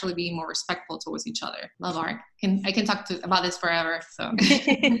 but actually being more respectful towards each other. Love art. I can talk about this forever. So,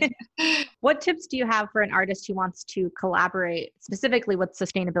 what tips do you have for an artist who wants to collaborate specifically with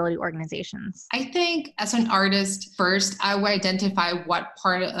sustainability organizations? I think as an artist, first, I would identify what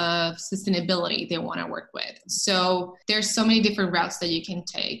part of sustainability they want to work with. So there's so many different routes that you can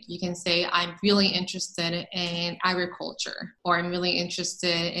take. You can say, I'm really interested in agriculture, or I'm really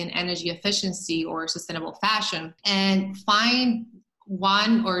interested in energy efficiency or sustainable fashion, and find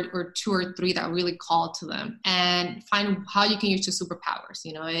one or two or three that really call to them, and find how you can use your superpowers.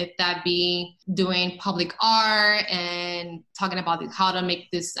 You know, if that be doing public art and talking about how to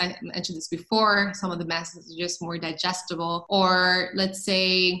make this, I mentioned this before, some of the messages are just more digestible. Or let's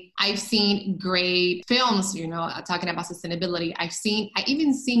say I've seen great films, you know, talking about sustainability. I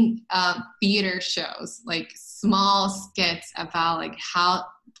even seen theater shows, like small skits about like how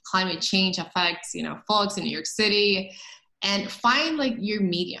climate change affects, you know, folks in New York City. And find like your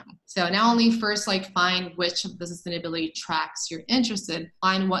medium. So not only first like find which of the sustainability tracks you're interested,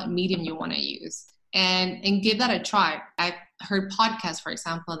 find what medium you want to use, and give that a try. I've heard podcasts, for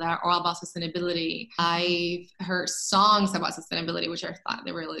example, that are all about sustainability. I've heard songs about sustainability, which I thought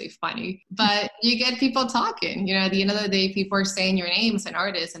they were really funny. But you get people talking. You know, at the end of the day, people are saying your name as an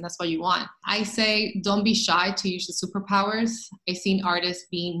artist, and that's what you want. I say, don't be shy to use the superpowers. I've seen artists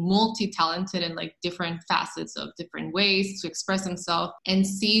being multi-talented in like different facets of different ways to express themselves, and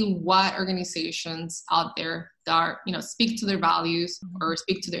see what organizations out there that are, you know, speak to their values or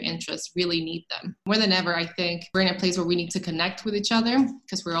speak to their interests really need them. More than ever, I think we're in a place where we need to connect with each other,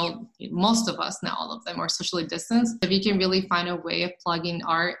 because we're all, most of us, not all of them, are socially distanced. If you can really find a way of plugging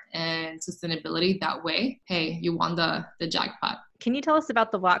art and sustainability that way, hey, you won the jackpot. Can you tell us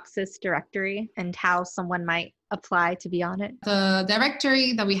about the Voxus directory and how someone might apply to be on it? The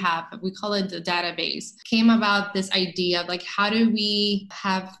directory that we have, we call it the database, came about this idea of like, how do we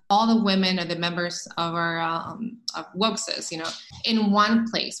have all the women or the members of our of Voxus, you know, in one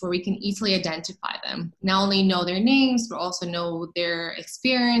place where we can easily identify them. Not only know their names, but also know their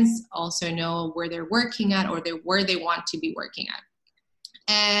experience, also know where they're working at, or where they want to be working at.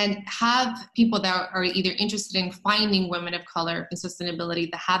 And have people that are either interested in finding women of color in sustainability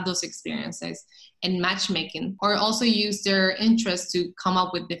that have those experiences and matchmaking, or also use their interest to come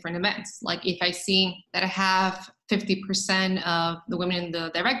up with different events. Like if I see that I have 50% of the women in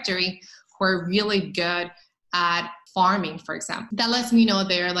the directory who are really good at farming, for example, that lets me know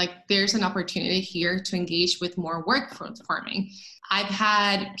there's an opportunity here to engage with more work for farming. I've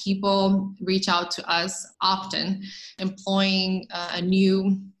had people reach out to us often, employing a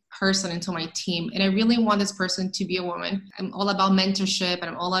new person into my team. And I really want this person to be a woman. I'm all about mentorship, and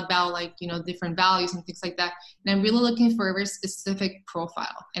I'm all about different values and things like that. And I'm really looking for a very specific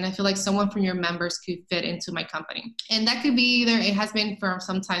profile. And I feel like someone from your members could fit into my company. And that could be either, it has been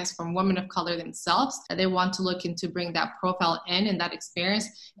sometimes from women of color themselves, that they want to look into bring that profile in and that experience.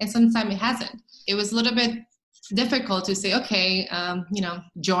 And sometimes it hasn't. It was a little bit difficult to say, okay,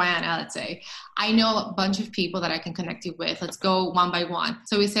 Joanna, let's say, I know a bunch of people that I can connect you with. Let's go one by one.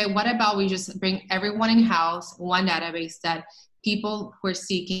 So we say, what about we just bring everyone in-house, one database that people who are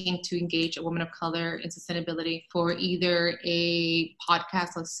seeking to engage a woman of color in sustainability for either a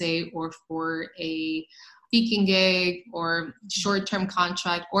podcast, let's say, or for a speaking gig or short-term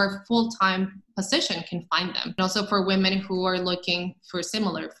contract or full-time position can find them. And also for women who are looking for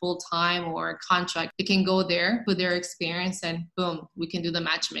similar full-time or contract, they can go there with their experience and boom, we can do the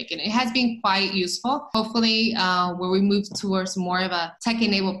matchmaking. It has been quite useful. Hopefully, where we move towards more of a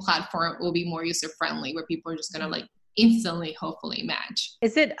tech-enabled platform, it will be more user-friendly, where people are just going to instantly, hopefully, match.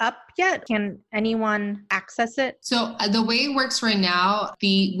 Is it up yet? Can anyone access it? So the way it works right now,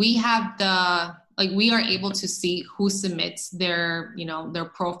 we are able to see who submits their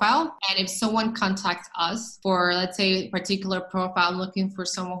profile. And if someone contacts us for, let's say, a particular profile looking for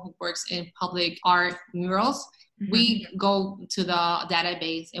someone who works in public art murals, we go to the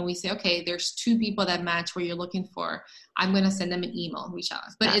database and we say, okay, there's 2 people that match what you're looking for. I'm going to send them an email, reach out.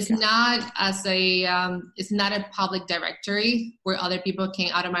 But it's not it's not a public directory where other people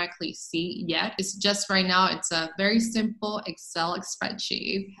can automatically see yet. It's just right now, it's a very simple Excel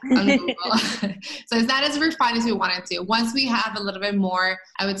spreadsheet on Google. So it's not as refined as we want it to. Once we have a little bit more,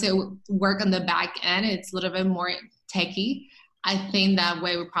 I would say, work on the back end, it's a little bit more techy. I think that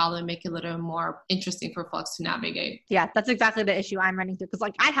way would probably make it a little more interesting for folks to navigate. Yeah, that's exactly the issue I'm running through. Because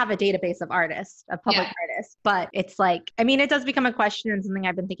like I have a database of artists, of public artists, but it's like, I mean, it does become a question and something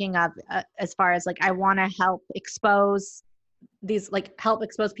I've been thinking of as far as like, I want to help expose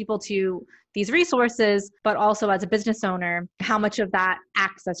people to these resources, but also as a business owner, how much of that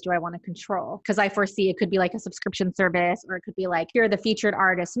access do I want to control? Because I foresee it could be like a subscription service, or it could be like, here are the featured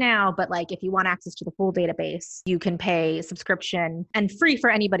artists now, but like if you want access to the full database, you can pay subscription and free for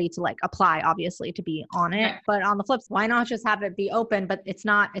anybody to like apply, obviously, to be on it. But on the flip, why not just have it be open? But it's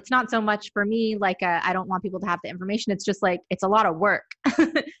not so much for me, like I don't want people to have the information. It's just like, it's a lot of work.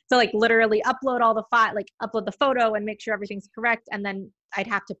 So like literally upload all the upload the photo and make sure everything's correct. And then I'd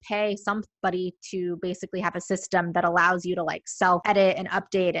have to pay somebody to basically have a system that allows you to like self-edit and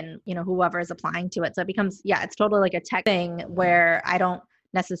update and, you know, whoever is applying to it. So it becomes, it's totally like a tech thing where I don't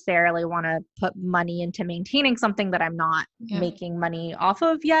necessarily want to put money into maintaining something that I'm not making money off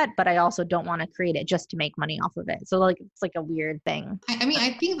of yet, but I also don't want to create it just to make money off of it. So like, it's like a weird thing. I mean,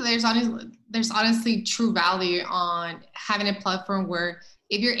 I think there's honestly true value on having a platform where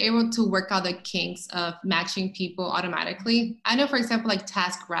if you're able to work out the kinks of matching people automatically. I know, for example, like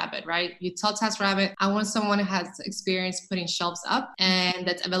TaskRabbit, right? You tell TaskRabbit, I want someone who has experience putting shelves up and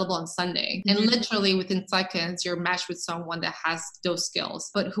that's available on Sunday. And literally within seconds, you're matched with someone that has those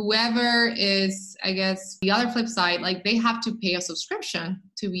skills. But whoever is, I guess, the other flip side, like they have to pay a subscription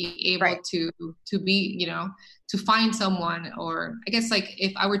to be able to be, you know, to find someone. Or I guess like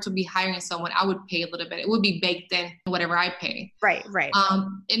if I were to be hiring someone, I would pay a little bit. It would be baked in whatever I pay. Right.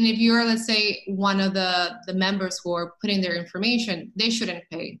 And if you're, let's say, one of the members who are putting their information, they shouldn't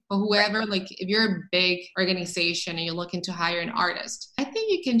pay. But whoever, like if you're a big organization and you're looking to hire an artist, I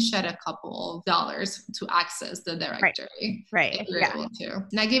think you can shed a couple of dollars to access the directory. Right. If you're able to.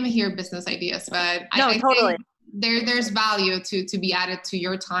 Not giving here business ideas, but I totally. There's value to be added to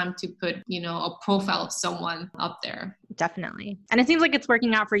your time to put, you know, a profile of someone up there. Definitely. And it seems like it's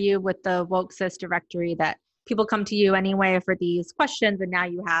working out for you with the WokeSys directory, that people come to you anyway for these questions. And now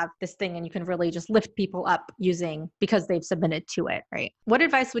you have this thing and you can really just lift people up because they've submitted to it, right? What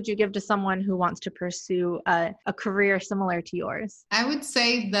advice would you give to someone who wants to pursue a career similar to yours? I would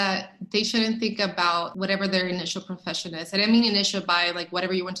say that they shouldn't think about whatever their initial profession is. And I mean initial by like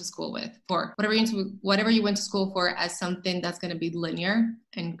whatever you went to school whatever you went to school for as something that's going to be linear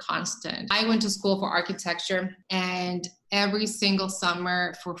and constant. I went to school for architecture, and every single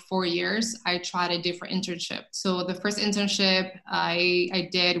summer for 4 years, I tried a different internship. So the first internship I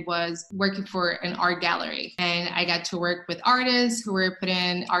did was working for an art gallery, and I got to work with artists who were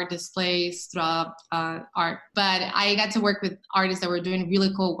putting art displays throughout art. But I got to work with artists that were doing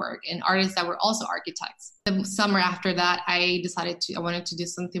really cool work and artists that were also architects. The summer after that, I wanted to do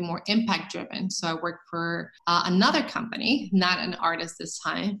something more impact driven. So I worked for another company, not an artist this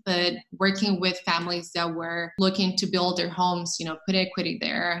time, but working with families that were looking to build their homes, you know, put equity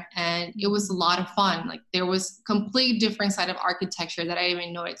there. And it was a lot of fun. Like there was complete different side of architecture that I didn't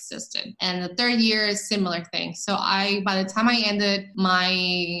even know existed. And the third year is similar thing. So by the time I ended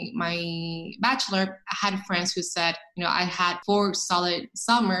my bachelor, I had friends who said, you know, I had 4 solid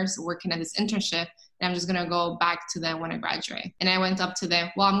summers working at this internship. And I'm just going to go back to them when I graduate. And I went up to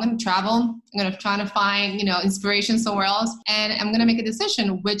them, well, I'm going to travel. I'm going to try to find, you know, inspiration somewhere else. And I'm going to make a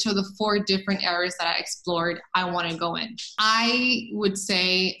decision which of the 4 different areas that I explored I want to go in. I would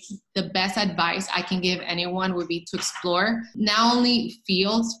say the best advice I can give anyone would be to explore not only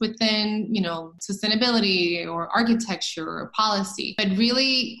fields within, you know, sustainability or architecture or policy, but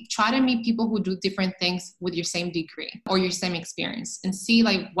really try to meet people who do different things with your same degree or your same experience and see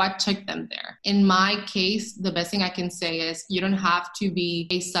like what took them there. In my case, the best thing I can say is you don't have to be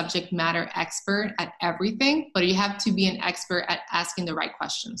a subject matter expert at everything, but you have to be an expert at asking the right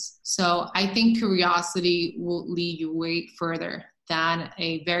questions. So I think curiosity will lead you way further than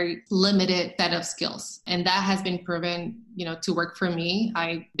a very limited set of skills. And that has been proven, you know, to work for me.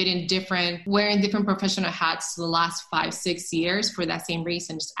 I've been wearing different professional hats the last 5-6 years for that same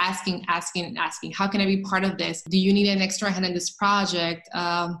reason, just asking, how can I be part of this? Do you need an extra hand in this project?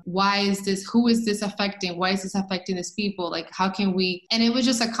 Who is this affecting? Why is this affecting these people? Like, how can we? And it was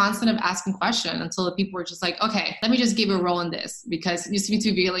just a constant of asking questions until the people were just like, okay, let me just give a role in this because you seem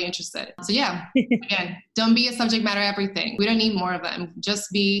to be really interested. So yeah, again, don't be a subject matter everything. We don't need more of them.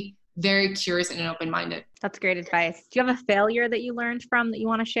 Just be very curious and open-minded. That's great advice. Do you have a failure that you learned from that you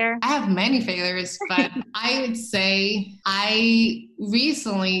want to share? I have many failures, but I would say I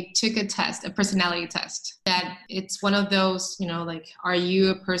recently took a personality test, that it's one of those, you know, like, are you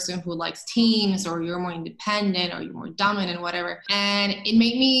a person who likes teams, or you're more independent, or you're more dominant, whatever. And it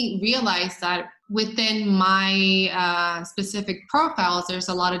made me realize that within my specific profiles, there's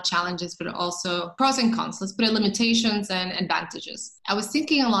a lot of challenges, but also pros and cons. Let's put it limitations and advantages. I was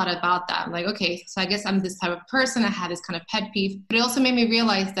thinking a lot about that. I'm like, okay, so I guess I'm this type of person. I had this kind of pet peeve, but it also made me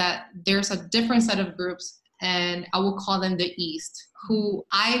realize that there's a different set of groups, and I will call them the East, who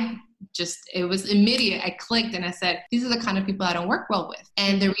it was immediate. I clicked and I said, these are the kind of people I don't work well with.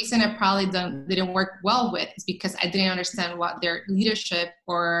 And the reason I probably didn't work well with is because I didn't understand what their leadership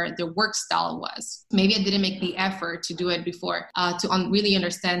or their work style was. Maybe I didn't make the effort to do it before to really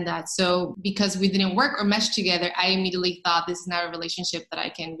understand that. So because we didn't work or mesh together, I immediately thought this is not a relationship that I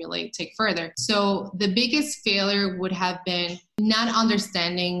can really take further. So the biggest failure would have been not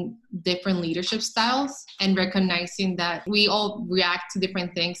understanding different leadership styles and recognizing that we all react to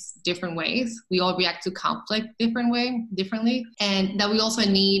different things different ways. We all react to conflict differently. And that we also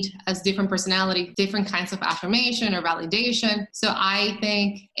need, as different personality, different kinds of affirmation or validation. So I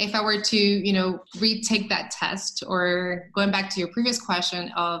think if I were to, retake that test, or going back to your previous question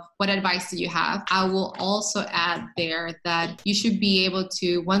of what advice do you have, I will also add there that you should be able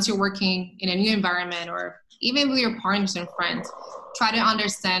to, once you're working in a new environment or even with your partners and friends, try to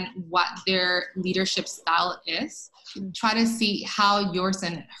understand what their leadership style is. Try to see how yours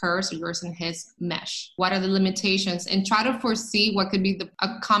and hers or yours and his mesh. What are the limitations? And try to foresee what could be the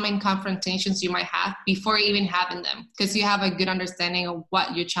common confrontations you might have before even having them, because you have a good understanding of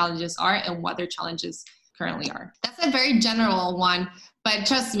what your challenges are and what their challenges currently are. That's a very general one. But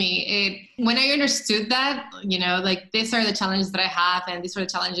trust me, when I understood that, like these are the challenges that I have and these are the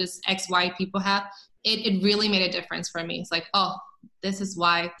challenges X, Y people have, it really made a difference for me. It's like, oh, this is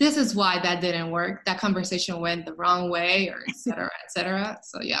why that didn't work. That conversation went the wrong way, or et cetera, et cetera.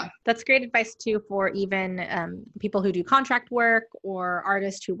 So yeah. That's great advice too for even people who do contract work or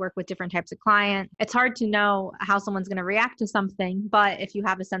artists who work with different types of clients. It's hard to know how someone's going to react to something, but if you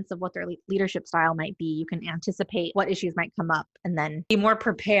have a sense of what their leadership style might be, you can anticipate what issues might come up and then be more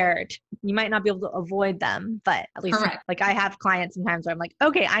prepared. You might not be able to avoid them, but at least like I have clients sometimes where I'm like,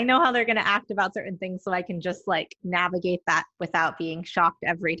 okay, I know how they're going to act about certain things, so I can just like navigate that without being shocked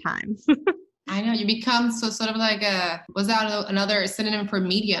every time. I know, you become so sort of like was that another synonym for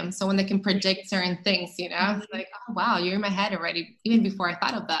medium? Someone that can predict certain things, It's like, oh wow, you're in my head already, even before I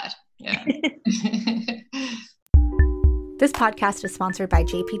thought of that. Yeah. This podcast is sponsored by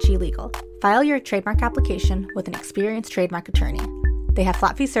JPG Legal. File your trademark application with an experienced trademark attorney. They have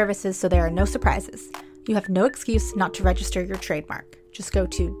flat fee services, so there are no surprises. You have no excuse not to register your trademark. Just go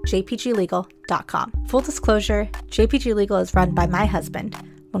to jpglegal.com. Full disclosure, JPG Legal is run by my husband.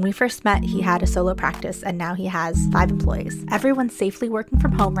 When we first met, he had a solo practice, and now he has 5 employees. Everyone's safely working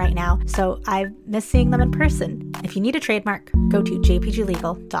from home right now, so I miss seeing them in person. If you need a trademark, go to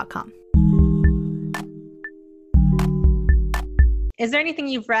jpglegal.com. Is there anything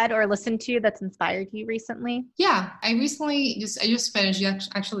you've read or listened to that's inspired you recently? Yeah, I just finished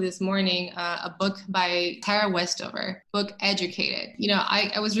actually this morning a book by Tara Westover, book Educated.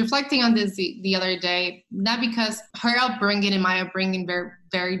 I was reflecting on this the other day, not because her upbringing and my upbringing very,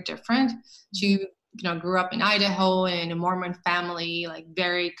 very different. She grew up in Idaho in a Mormon family, like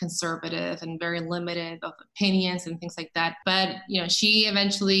very conservative and very limited of opinions and things like that. But, she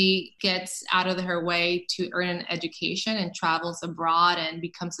eventually gets out of her way to earn an education and travels abroad and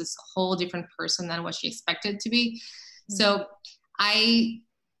becomes this whole different person than what she expected to be. Mm-hmm. So I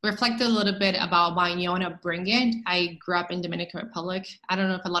reflected a little bit about my own upbringing. I grew up in Dominican Republic. I don't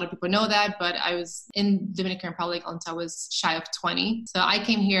know if a lot of people know that, but I was in Dominican Republic until I was shy of 20. So I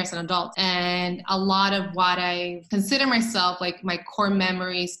came here as an adult, and a lot of what I consider myself like my core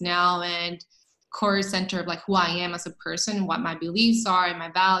memories now and core center of like who I am as a person, what my beliefs are and my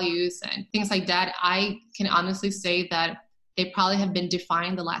values and things like that, I can honestly say that they probably have been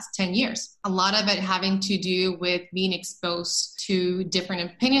defined the last 10 years. A lot of it having to do with being exposed to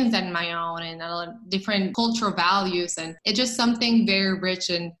different opinions than my own and a lot of different cultural values. And it's just something very rich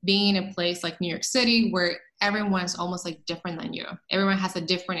in being in a place like New York City where everyone's almost like different than you. Everyone has a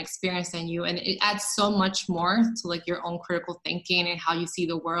different experience than you. And it adds so much more to like your own critical thinking and how you see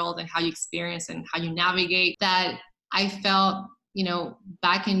the world and how you experience and how you navigate that. I felt,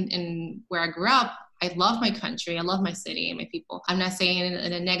 back in where I grew up, I love my country. I love my city and my people. I'm not saying it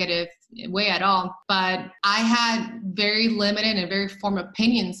in a negative way at all, but I had very limited and very formed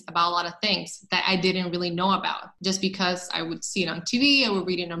opinions about a lot of things that I didn't really know about just because I would see it on TV, I would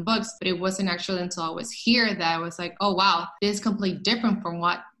read it in books, but it wasn't actually until I was here that I was like, oh, wow, this is completely different from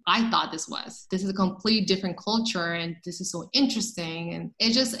what I thought this was. This is a complete different culture and this is so interesting. And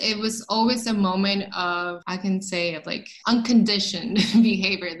it was always a moment of, I can say, of like unconditioned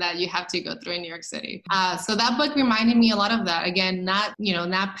behavior that you have to go through in New York City. So that book reminded me a lot of that. Again, not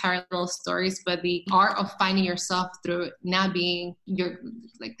parallel stories, but the art of finding yourself through not being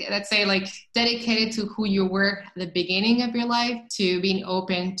let's say dedicated to who you were at the beginning of your life, to being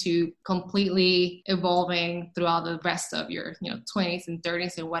open to completely evolving throughout the rest of your 20s and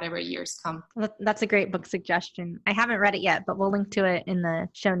 30s and whatever years come. That's a great book suggestion. I haven't read it yet, but we'll link to it in the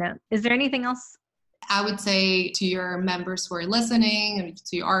show notes. Is there anything else? I would say to your members who are listening and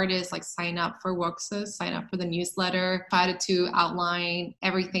to your artists, sign up for Wokesis, sign up for the newsletter. Try to outline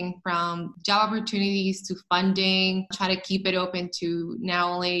everything from job opportunities to funding. Try to keep it open to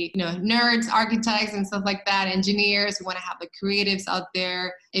not only, nerds, architects and stuff like that, engineers. We want to have the creatives out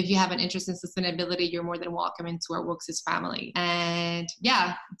there. If you have an interest in sustainability, you're more than welcome into our Wokesis family. And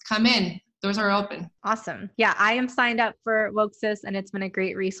yeah, come in. Doors are open. Awesome. Yeah, I am signed up for Wokesis and it's been a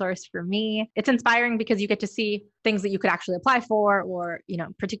great resource for me. It's inspiring because you get to see things that you could actually apply for, or,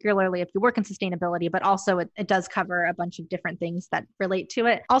 particularly if you work in sustainability, but also it does cover a bunch of different things that relate to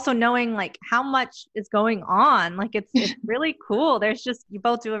it. Also knowing how much is going on, it's really cool. You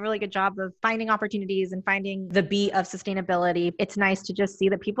both do a really good job of finding opportunities and finding the beat of sustainability. It's nice to just see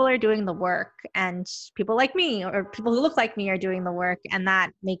that people are doing the work and people like me or people who look like me are doing the work. And that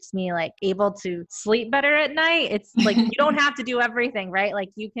makes me able to sleep better at night. It's you don't have to do everything, right?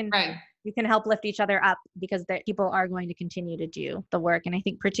 You can, right. You can help lift each other up because people are going to continue to do the work. And I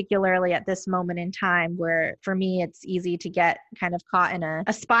think particularly at this moment in time where for me, it's easy to get kind of caught in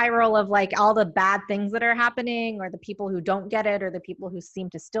a spiral of all the bad things that are happening, or the people who don't get it, or the people who seem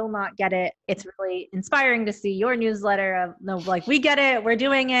to still not get it. It's really inspiring to see your newsletter of we get it, we're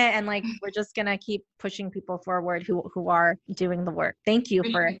doing it. And we're just going to keep pushing people forward who are doing the work. Thank you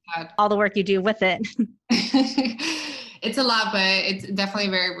for all the work you do with it. It's a lot, but it's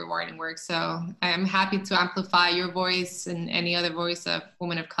definitely very rewarding work. So I'm happy to amplify your voice and any other voice of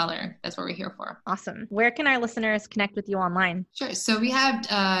women of color. That's what we're here for. Awesome. Where can our listeners connect with you online? Sure. So we have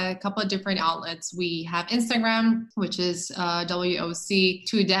a couple of different outlets. We have Instagram, which is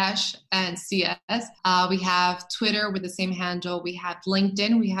WOC2- and CS. We have Twitter with the same handle. We have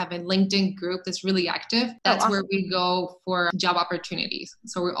LinkedIn. We have a LinkedIn group that's really active. That's awesome. Where we go for job opportunities.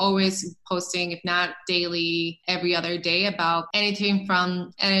 So we're always posting, if not daily, every other day, about anything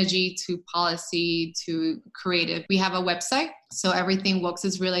from energy to policy to creative. We have a website. So everything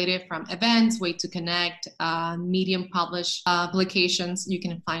Wokesis related, from events, way to connect, Medium published publications, you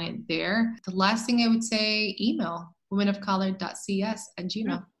can find it there. The last thing I would say, email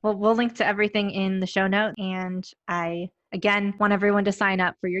womenofcolor.cs@gmail. Well, we'll link to everything in the show note. And I, again, want everyone to sign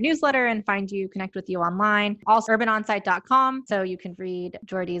up for your newsletter and connect with you online. Also, urbanonsite.com, so you can read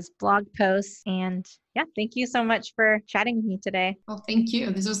Jordy's blog posts. And yeah, thank you so much for chatting with me today. Well, thank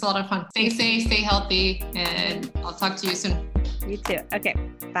you. This was a lot of fun. Stay safe, stay healthy, and I'll talk to you soon. You too. Okay,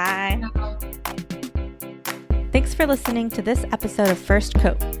 bye. Thanks for listening to this episode of First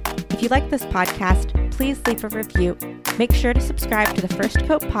Coat. If you like this podcast, please leave a review. Make sure to subscribe to the First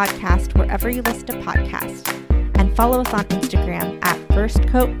Coat podcast wherever you listen to podcasts. And follow us on Instagram at First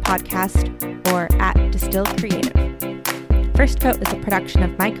Coat Podcast or at Distill Creative. First Coat is a production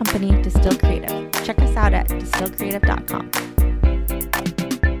of my company, Distill Creative. Check us out at distillcreative.com.